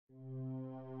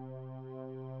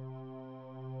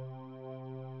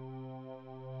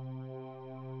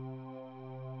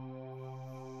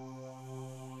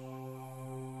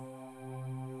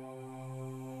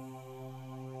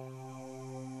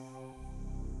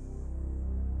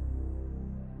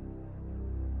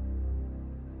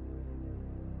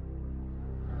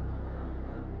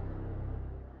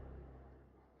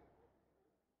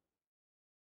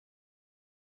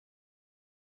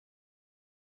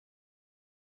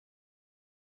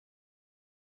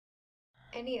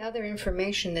Any other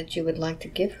information that you would like to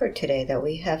give her today that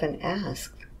we haven't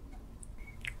asked?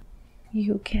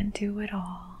 You can do it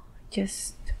all.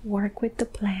 Just work with the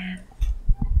plan.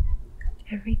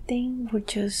 Everything will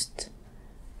just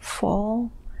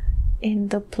fall in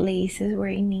the places where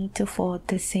it need to fall.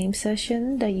 The same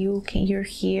session that you're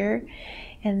here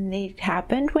and it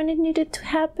happened when it needed to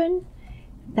happen.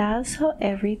 That's how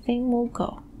everything will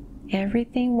go.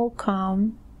 Everything will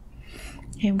come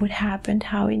and would happen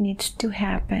how it needs to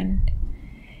happen.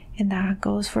 And that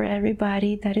goes for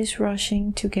everybody that is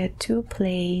rushing to get to a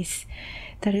place,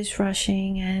 that is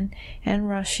rushing and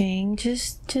rushing.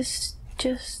 Just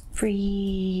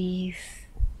breathe.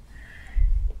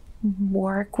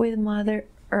 Work with Mother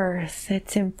Earth.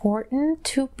 It's important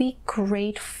to be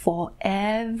grateful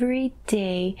every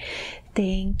day.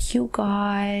 Thank you,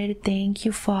 God. Thank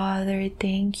you, Father.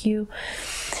 Thank you.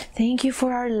 Thank you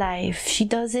for our life. She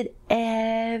does it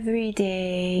every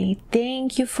day.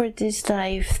 Thank you for this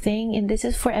life thing. And this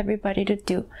is for everybody to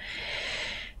do.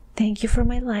 Thank you for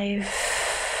my life.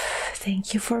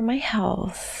 Thank you for my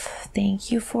health.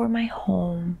 Thank you for my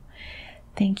home.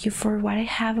 Thank you for what I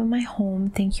have in my home.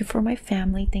 Thank you for my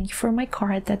family. Thank you for my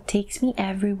car that takes me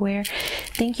everywhere.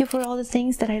 Thank you for all the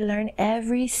things that I learn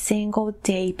every single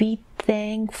day. Be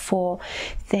thankful.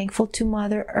 Thankful to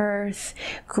Mother Earth.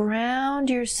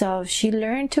 Ground yourself. She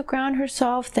learned to ground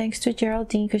herself thanks to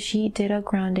Geraldine because she did a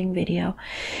grounding video.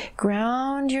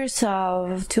 Ground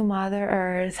yourself to Mother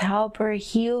Earth. Help her,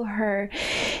 heal her.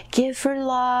 Give her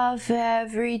love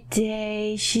every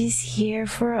day. She's here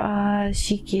for us.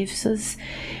 She gives us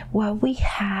what we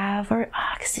have, our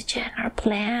oxygen, our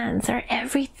plants, our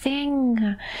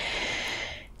everything.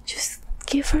 Just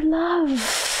give her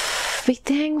love. Be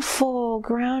thankful.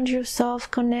 Ground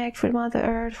yourself. Connect with Mother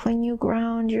Earth. When you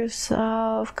ground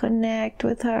yourself, connect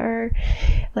with her,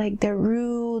 like the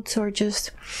roots or just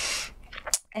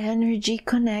energy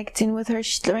connecting with her.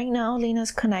 Right now, Lena's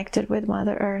connected with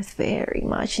Mother Earth very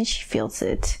much, and she feels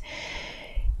it.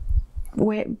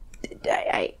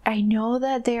 I know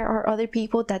that there are other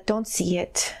people that don't see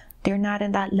it. They're not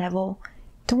in that level.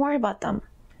 Don't worry about them.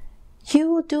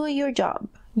 You do your job.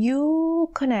 You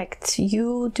connect.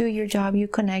 You do your job. You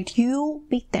connect. You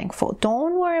be thankful.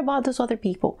 Don't worry about those other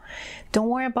people. Don't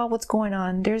worry about what's going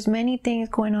on. There's many things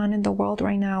going on in the world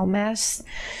right now. Mass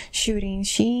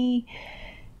shootings.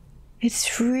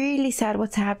 It's really sad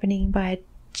what's happening, but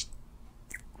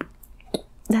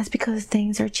that's because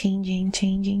things are changing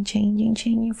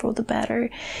for the better.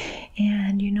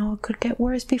 And it could get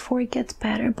worse before it gets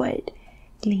better. But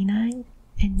Lena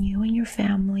and you and your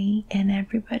family and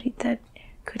everybody that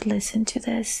could listen to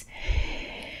this,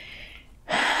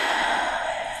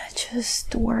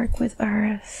 just work with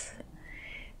Earth.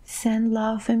 Send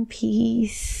love and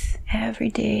peace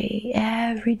every day.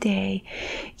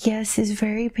 Yes, it's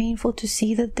very painful to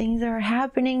see the things that are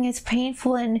happening. It's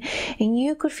painful and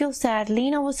you could feel sad.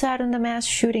 Lena was sad on the mass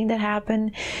shooting that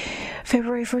happened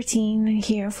February 14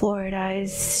 here in Florida.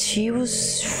 She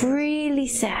was really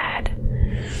sad.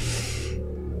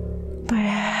 But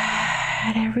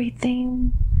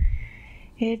everything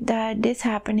that is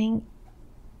happening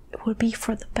would be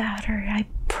for the better. I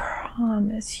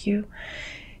promise you.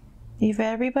 If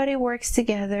everybody works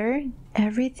together,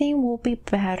 everything will be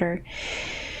better.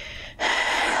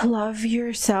 Love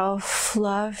yourself.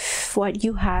 Love what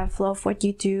you have. Love what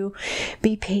you do.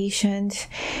 Be patient.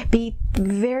 Be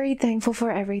very thankful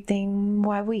for everything.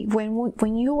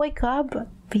 When you wake up,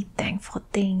 be thankful.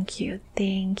 Thank you.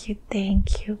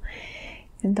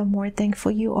 And the more thankful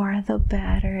you are, the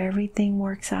better. Everything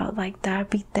works out like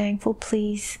that. Be thankful,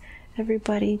 please.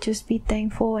 Everybody, just be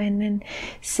thankful and then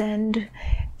send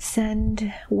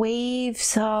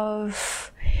waves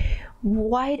of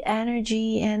white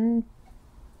energy and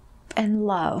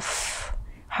love.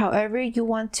 However you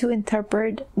want to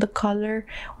interpret the color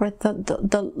or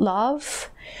the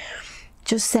love,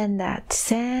 just send that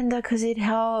because it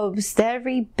helps.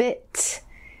 Every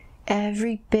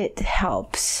bit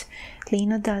helps.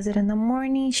 Lena does it in the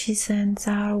morning. She sends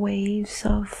out waves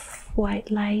of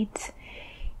white light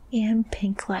and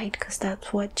pink light because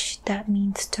that's what that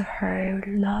means to her.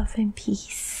 Love and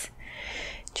peace.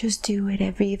 Just do it.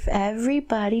 If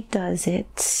everybody does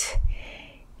it,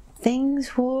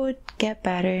 things would get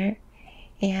better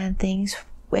and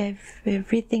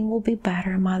everything will be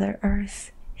better. Mother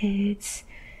Earth, it's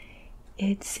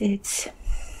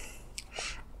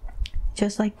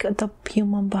just like the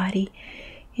human body.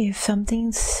 If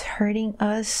something's hurting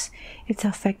us, it's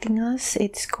affecting us,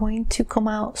 it's going to come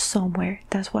out somewhere.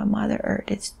 That's what Mother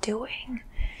Earth is doing.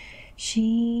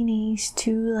 She needs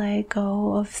to let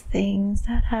go of things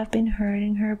that have been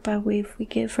hurting her, but if we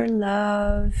give her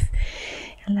love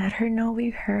and let her know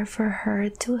we're here for her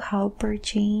to help her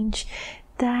change,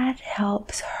 that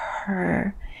helps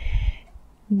her.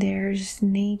 There's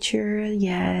nature,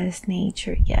 yes,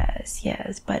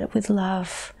 but with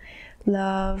love.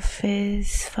 Love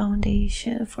is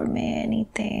foundation for many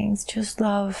things. Just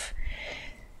love.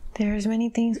 There's many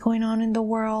things going on in the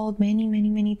world,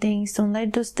 many things. Don't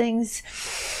let those things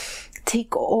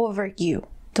take over you.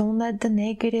 Don't let the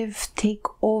negative take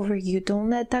over you. Don't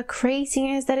let the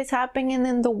craziness that is happening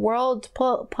in the world,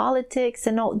 politics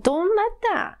and all, don't let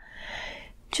that.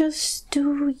 Just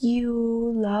do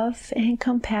you, love and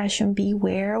compassion.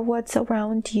 Beware of what's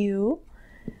around you.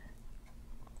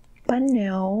 But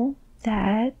know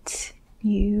that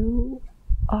you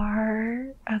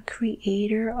are a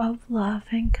creator of love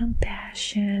and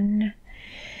compassion.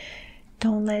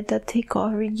 Don't let that take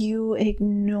over you.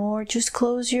 Ignore. Just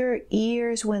close your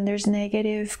ears when there's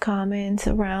negative comments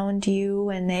around you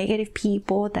and negative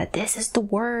people, that this is the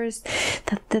worst,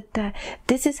 that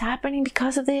this is happening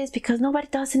because of this, because nobody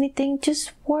does anything.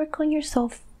 Just work on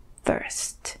yourself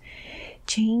first.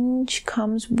 Change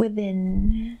comes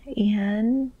within,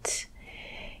 and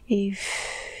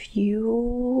if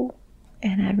you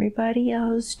and everybody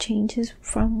else changes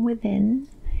from within,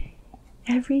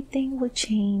 everything will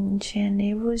change, and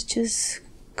it will just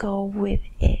go with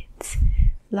it.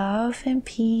 Love and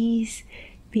peace.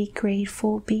 Be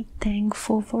grateful, be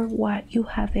thankful for what you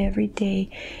have every day.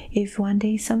 If one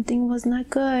day something was not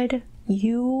good,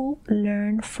 you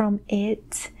learn from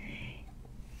it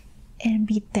and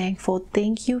be thankful.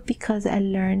 Thank you because I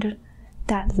learned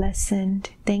that lesson.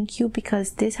 Thank you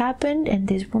because this happened and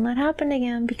this will not happen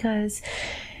again, because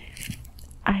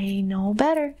I know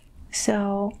better.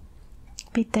 So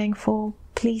be thankful.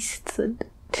 Please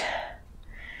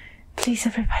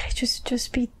everybody,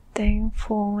 just be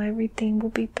thankful. Everything will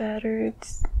be better.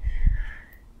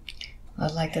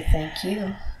 I'd like to thank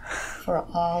you for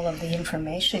all of the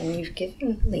information you've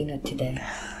given Lena today.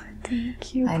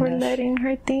 Thank you for letting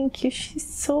her. Thank you.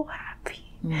 She's so happy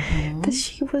that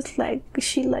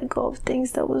she let go of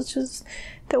things that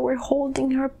were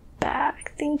holding her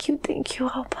back. Thank you,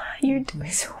 Alba. You're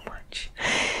doing so much.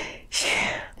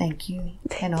 Thank you.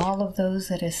 And all of those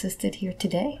that assisted here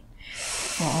today,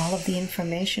 for all of the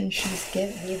information you've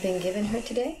been giving her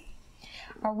today.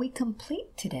 Are we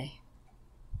complete today?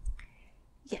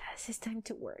 Yes, it's time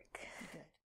to work. Good.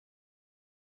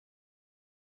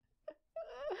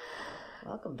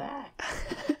 Welcome back.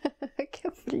 I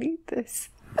can't believe this.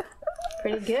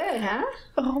 Pretty good, huh?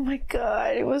 Oh my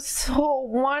God, it was so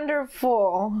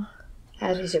wonderful.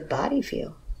 How does your body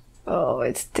feel? Oh,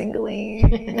 it's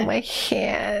tingling. My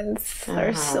hands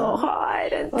are so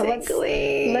hot and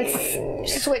tingling.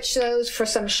 Let's switch those for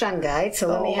some shungite. So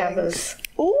let me have those.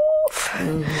 Ooh.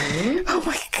 Oh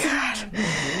my God.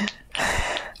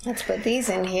 Let's put these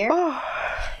in here. Oh.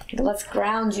 Let's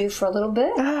ground you for a little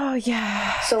bit. Oh,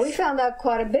 yeah. So we found out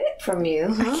quite a bit from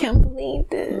you. Huh? I can't believe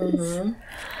this.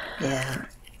 Yeah.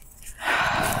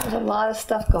 There's a lot of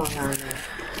stuff going on there.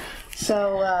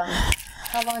 So,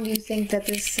 how long do you think that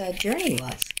this journey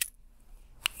was?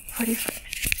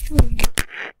 45 minutes.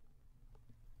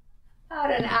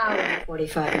 About an hour and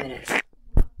 45 minutes.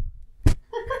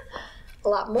 A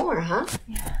lot more, huh?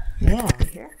 Yeah. Yeah, we're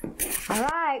here. All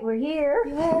right, we're here.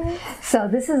 Yes. So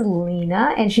this is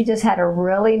Lena, and she just had a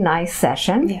really nice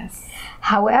session. Yes.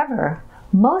 However,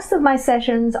 most of my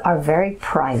sessions are very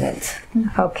private,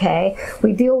 okay?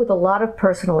 We deal with a lot of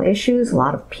personal issues, a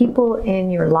lot of people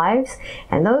in your lives,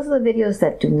 and those are the videos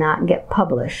that do not get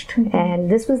published.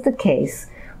 And this was the case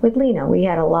with Lena. We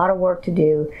had a lot of work to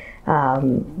do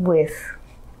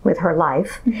with her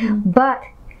life, but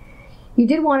you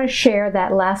did want to share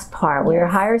that last part where your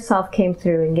higher self came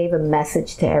through and gave a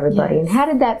message to everybody. And how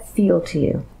did that feel to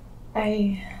you?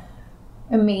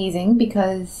 Amazing,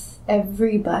 because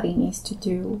everybody needs to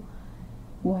do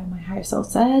what my higher self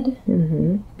said.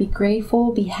 Be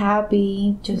grateful, be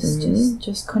happy,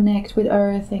 just connect with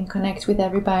earth and connect with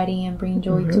everybody and bring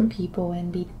joy to people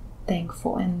and be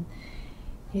thankful. And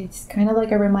it's kind of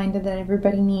like a reminder that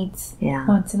everybody needs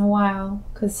once in a while,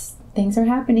 because things are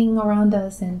happening around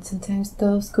us, and sometimes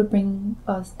those could bring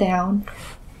us down.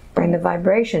 Bring the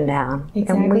vibration down.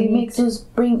 Exactly.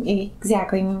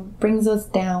 Brings us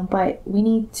down, but we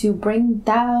need to bring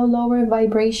that lower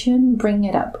vibration, bring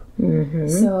it up.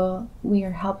 So we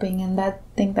are helping, and I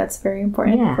think that's very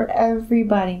important for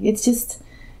everybody. It's just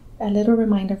a little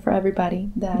reminder for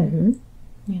everybody that,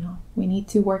 we need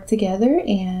to work together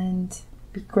and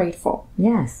be grateful.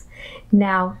 Yes.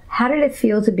 Now, how did it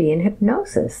feel to be in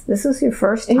hypnosis? This was your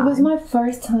first time. It was my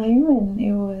first time, and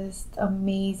it was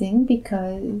amazing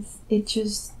because it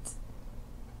just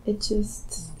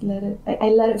let it. I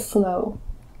let it flow.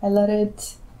 I let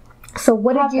it. So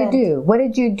what happen. did you do? What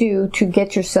did you do to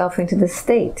get yourself into the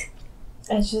state?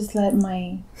 I just let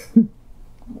my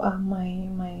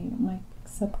my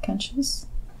subconscious.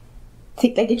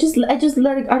 Like I just let it.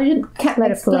 Can't let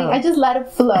it explain. flow. I just let it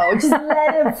flow. Just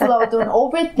let it flow. Don't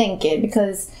overthink it,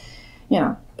 because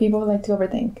people like to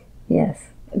overthink. Yes.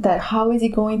 That how is it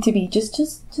going to be? Just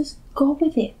go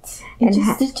with it.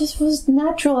 It just was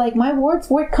natural. Like my words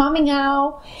were coming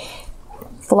out,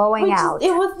 flowing out.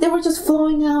 They were just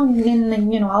flowing out,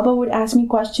 and Alba would ask me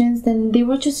questions, then they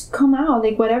would just come out.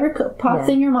 Like whatever pops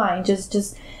in your mind,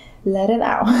 just let it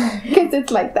out, because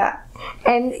it's like that.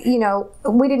 And,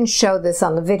 we didn't show this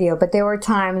on the video, but there were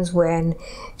times when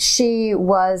she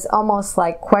was almost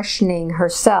like questioning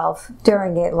herself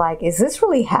during it, like, is this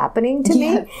really happening to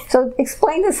me? So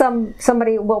explain to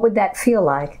somebody, what would that feel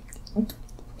like?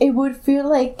 It would feel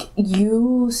like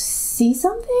you see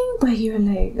something, but you're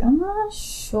like, I'm not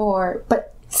sure.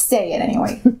 But say it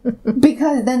anyway.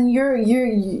 Because then your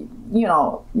mind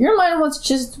wants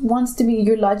to be,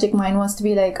 your logic mind wants to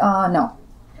be like, no.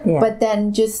 Yeah. But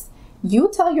then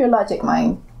you tell your logic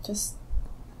mind, just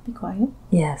be quiet.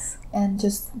 Yes. And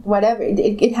just whatever.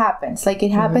 It happens. Like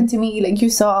it happened to me, like you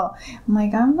saw. I'm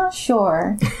like, I'm not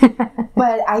sure.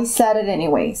 But I said it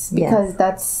anyways. Because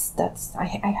I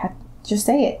had to just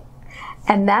say it.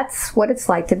 And that's what it's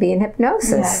like to be in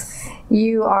hypnosis. Yes.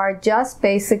 You are just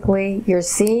basically, you're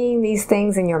seeing these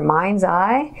things in your mind's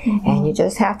eye, and you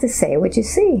just have to say what you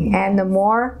see. And the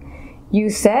more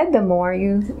you said, the more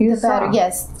you the saw. better.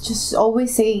 Yes, just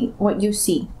always say what you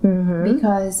see,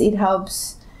 because it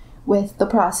helps with the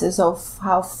process of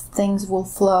how things will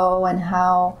flow, and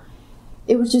how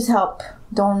it would just help.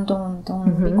 Don't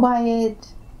be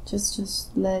quiet.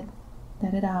 Just let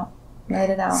it out. Let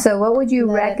it out. So what would you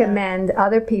recommend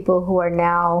other people who are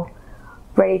now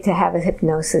ready to have a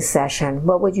hypnosis session?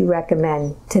 What would you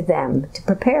recommend to them to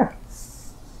prepare?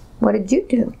 What did you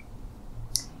do?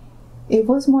 It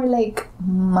was more like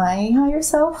my higher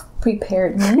self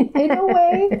prepared me in a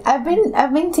way. I've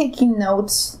been taking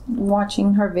notes,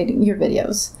 watching your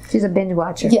videos. She's a binge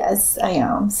watcher. Yes, I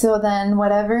am. So then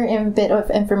whatever bit of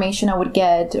information I would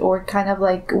get, or kind of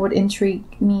like would intrigue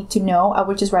me to know, I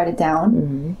would just write it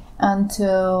down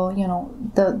until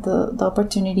the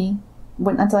opportunity,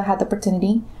 until I had the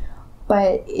opportunity.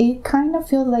 But it kind of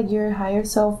feels like your higher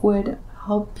self would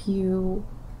help you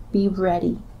be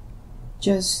ready.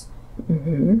 Just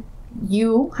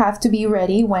you have to be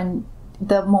ready when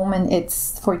the moment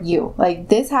it's for you. Like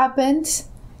this happened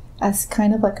as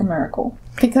kind of like a miracle,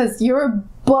 because you're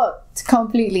booked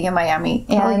completely in Miami,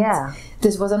 and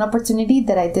this was an opportunity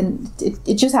that I didn't.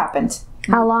 It just happened.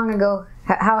 How long ago?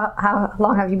 How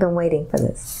long have you been waiting for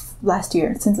this? Last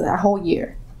year, since a whole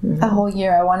year. A whole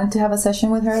year. I wanted to have a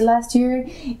session with her last year,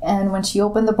 and when she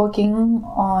opened the booking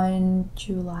on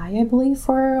July, I believe,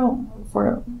 for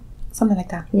something like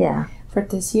that. Yeah. For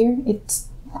this year, it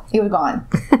was gone.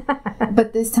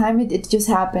 But this time it just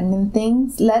happened,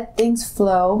 and let things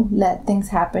flow, let things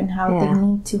happen how they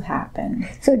need to happen.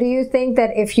 So do you think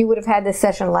that if you would have had this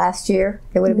session last year,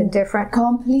 it would have been different?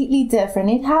 Completely different.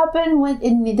 It happened when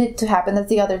it needed to happen. That's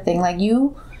the other thing. Like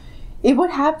it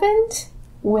would happen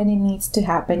when it needs to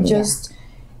happen.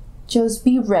 Just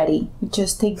be ready.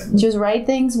 Just write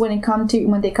things when they come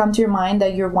to your mind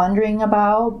that you're wondering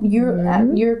about.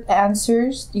 Your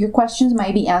answers, your questions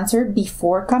might be answered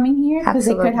before coming here, because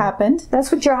it could happen. That's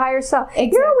what your higher self. Exactly.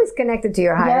 You're always connected to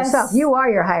your higher self. You are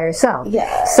your higher self.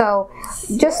 Yes. So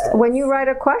just when you write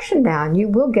a question down, you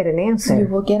will get an answer. You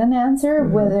will get an answer,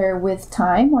 whether with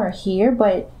time or here.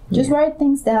 But just write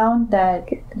things down. That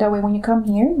way, when you come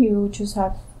here, you just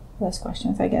have less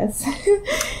questions, I guess.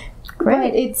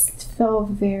 Great. But it's felt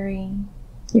very...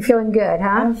 You're feeling good, huh?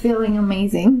 I'm feeling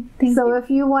amazing. Thank you. If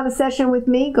you want a session with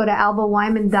me, go to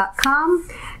albaweinman.com,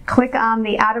 click on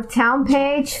the out of town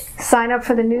page, sign up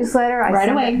for the newsletter. Right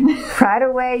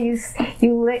away.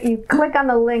 You click on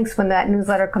the links when that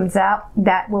newsletter comes out.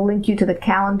 That will link you to the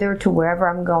calendar to wherever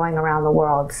I'm going around the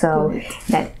world. So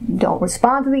don't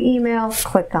respond to the email,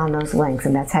 click on those links,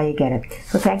 and that's how you get it.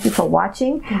 So thank you for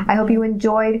watching. I hope you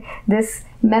enjoyed this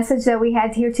message that we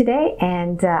had here today,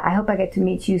 and I hope I get to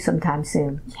meet you sometime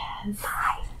soon. Yes.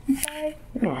 Bye.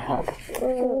 Bye.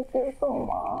 Thank you so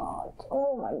much.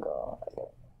 Oh my God.